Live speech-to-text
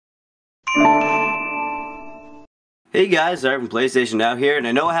Hey guys, Art from PlayStation Now here, and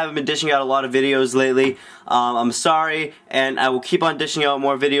I know I haven't been dishing out a lot of videos lately. I'm sorry, and I will keep on dishing out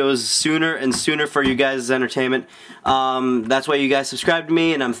more videos sooner and sooner for you guys' entertainment. That's why you guys subscribe to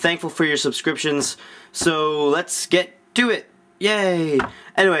me, and I'm thankful for your subscriptions. So let's get to it. Yay!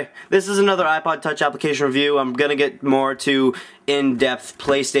 Anyway, this is another iPod Touch application review. I'm gonna get more to in-depth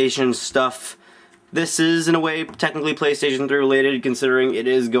PlayStation stuff. This is, in a way, technically PlayStation 3 related, considering it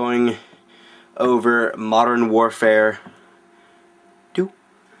is going over Modern Warfare 2.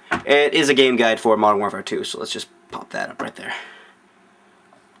 It is a game guide for Modern Warfare 2, so let's just pop that up right there.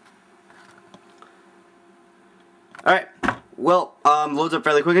 Alright, well, loads up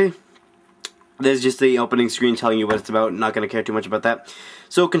fairly quickly. There's just the opening screen telling you what it's about. Not going to care too much about that.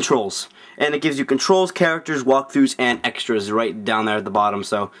 So, controls. And it gives you controls, characters, walkthroughs, and extras right down there at the bottom,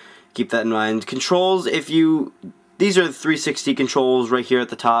 so keep that in mind. Controls, these are the 360 controls right here at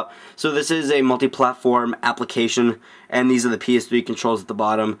the top. So this is a multi-platform application, and these are the PS3 controls at the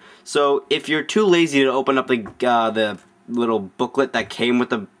bottom. So if you're too lazy to open up the little booklet that came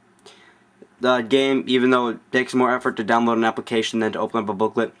with the game, even though it takes more effort to download an application than to open up a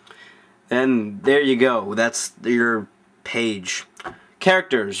booklet, then there you go. That's your page.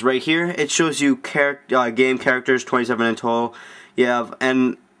 Characters right here. It shows you game characters, 27 in total. You have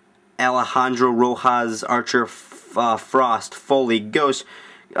Alejandro Rojas, Archer, Frost, Foley, Ghost.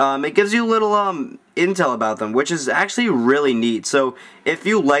 It gives you a little intel about them, which is actually really neat. So if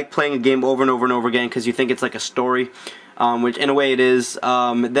you like playing a game over and over and over again because you think it's like a story, which in a way it is,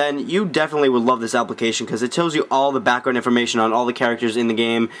 then you definitely would love this application because it tells you all the background information on all the characters in the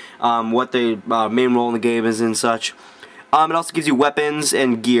game, what the main role in the game is and such. It also gives you weapons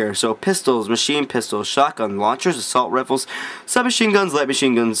and gear, so pistols, machine pistols, shotgun launchers, assault rifles, submachine guns, light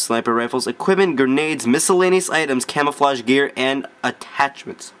machine guns, sniper rifles, equipment, grenades, miscellaneous items, camouflage gear, and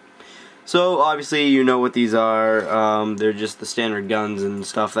attachments. So obviously you know what these are. They're just the standard guns and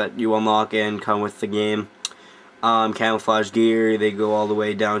stuff that you unlock and come with the game. Camouflage gear, they go all the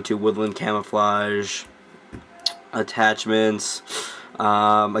way down to woodland camouflage, attachments,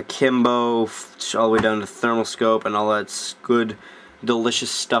 akimbo, all the way down to thermal scope and all that good, delicious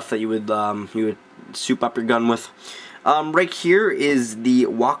stuff that you would soup up your gun with. Right here is the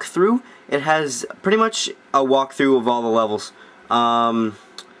walkthrough. It has pretty much a walkthrough of all the levels.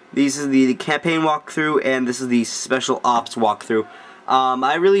 This is the campaign walkthrough, and this is the special ops walkthrough.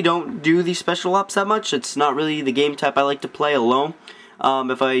 I really don't do the special ops that much. It's not really the game type I like to play alone.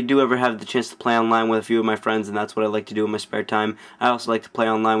 If I do ever have the chance to play online with a few of my friends, and that's what I like to do in my spare time. I also like to play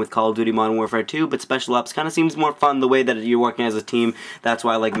online with Call of Duty Modern Warfare 2, but Special Ops kind of seems more fun the way that you're working as a team. That's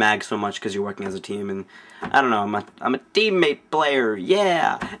why I like MAG so much, because you're working as a team, and I don't know, I'm a teammate player,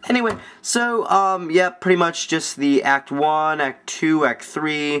 yeah! Anyway, so, yeah, pretty much just the Act 1, Act 2, Act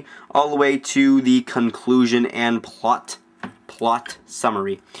 3, all the way to the conclusion and plot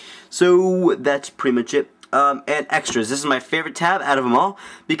summary. So, that's pretty much it. And extras. This is my favorite tab out of them all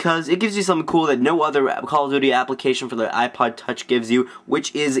because it gives you something cool that no other Call of Duty application for the iPod Touch gives you,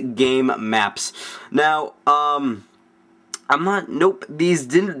 which is game maps. Now, these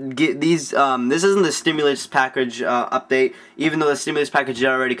didn't get these. This isn't the stimulus package update, even though the stimulus package had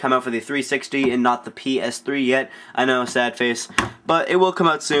already come out for the 360 and not the PS3 yet. I know, sad face, but it will come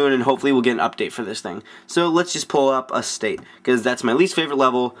out soon, and hopefully we'll get an update for this thing. So let's just pull up a state, because that's my least favorite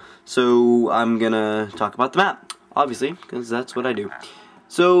level. So I'm gonna talk about the map, obviously, because that's what I do.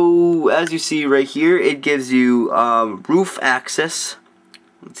 So as you see right here, it gives you roof access.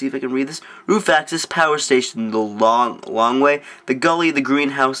 Let's see if I can read this. Roof access, power station, the long way, the gully, the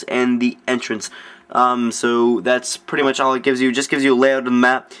greenhouse, and the entrance. So that's pretty much all it gives you. It just gives you a layout of the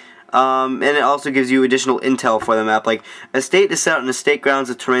map. And it also gives you additional intel for the map. Like, estate is set out in estate grounds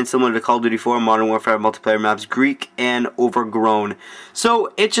of terrain similar to Call of Duty 4, Modern Warfare multiplayer maps, Greek, and Overgrown.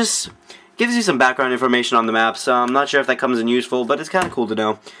 So it just gives you some background information on the maps. I'm not sure if that comes in useful, but it's kind of cool to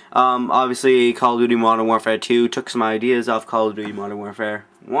know. Obviously, Call of Duty Modern Warfare 2 took some ideas off Call of Duty Modern Warfare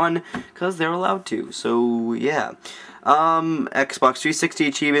 1 because they're allowed to. So yeah. Xbox 360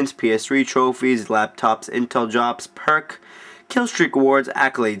 achievements, PS3 trophies, laptops, Intel jobs, perk, killstreak awards,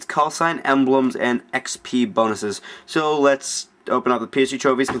 accolades, call sign, emblems, and XP bonuses. So let's open up the PS3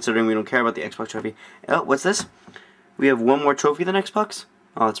 trophies, considering we don't care about the Xbox trophy. Oh, what's this? We have one more trophy than Xbox?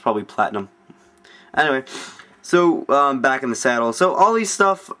 Oh, it's probably platinum. Anyway, so back in the saddle. So all these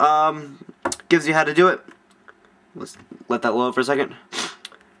stuff gives you how to do it. Let's let that load for a second.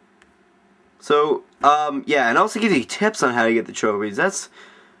 So yeah, and also gives you tips on how to get the trophies. That's,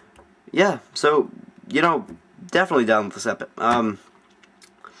 yeah. So you know, definitely down with this epic.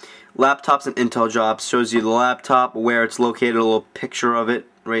 Laptops and Intel jobs shows you the laptop, where it's located, a little picture of it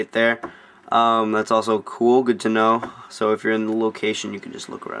right there. That's also cool, good to know. So if you're in the location, you can just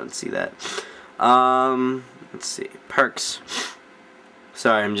look around and see that. Let's see, perks.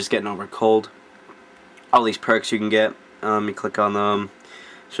 Sorry, I'm just getting over a cold. All these perks you can get. You click on them.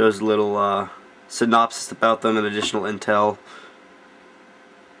 Shows a little synopsis about them and additional intel.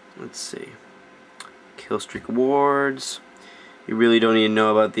 Let's see. Kill streak awards. You really don't even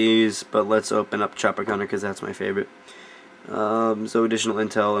know about these, but let's open up Tropic Hunter because that's my favorite. So additional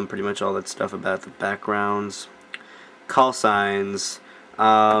intel and pretty much all that stuff about the backgrounds. Call signs,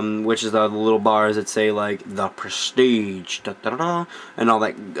 which is the little bars that say like the prestige, da, da, da, da, and all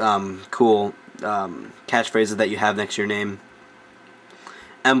that cool catchphrases that you have next to your name.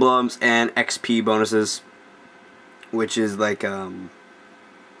 Emblems and XP bonuses, which is like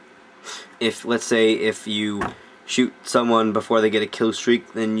if let's say if you shoot someone before they get a kill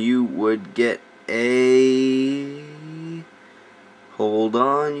streak, then you would get a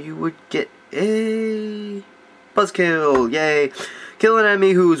you would get a buzzkill. Yay! Kill an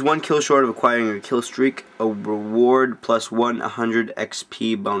enemy who is 1 kill short of acquiring a kill streak, a reward plus 100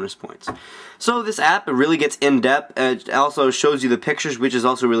 XP bonus points. So this app, it really gets in depth. It also shows you the pictures, which is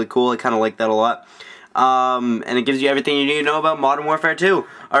also really cool. I kind of like that a lot. And it gives you everything you need to know about Modern Warfare 2.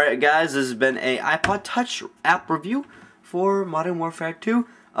 Alright guys, this has been a iPod Touch app review for Modern Warfare 2.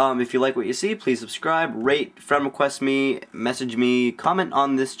 If you like what you see, please subscribe, rate, friend request me, message me, comment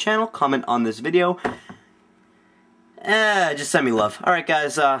on this channel, comment on this video. Just send me love. Alright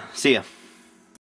guys, see ya.